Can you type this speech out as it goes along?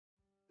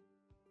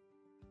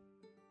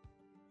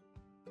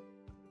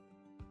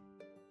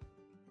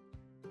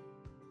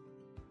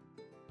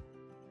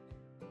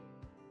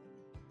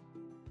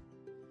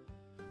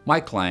My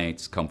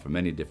clients come from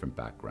many different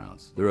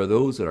backgrounds. There are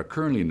those that are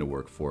currently in the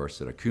workforce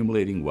that are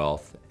accumulating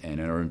wealth and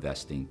are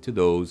investing, to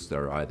those that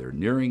are either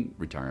nearing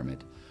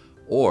retirement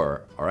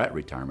or are at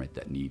retirement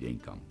that need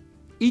income.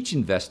 Each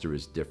investor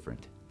is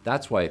different.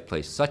 That's why I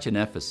place such an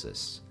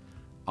emphasis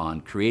on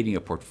creating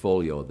a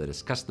portfolio that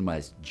is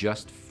customized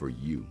just for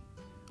you.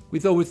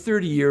 With over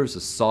 30 years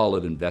of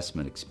solid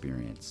investment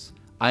experience,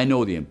 I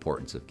know the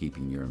importance of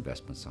keeping your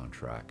investments on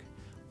track.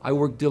 I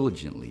work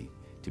diligently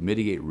to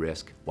mitigate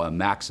risk while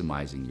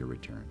maximizing your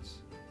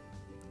returns.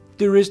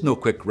 There is no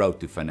quick route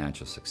to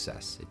financial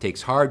success. It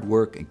takes hard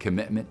work and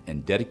commitment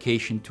and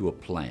dedication to a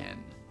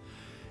plan.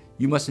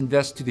 You must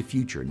invest to the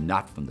future,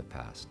 not from the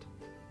past.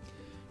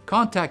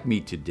 Contact me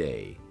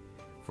today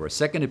for a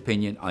second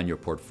opinion on your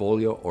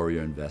portfolio or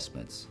your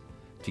investments.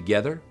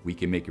 Together, we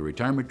can make your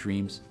retirement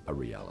dreams a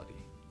reality.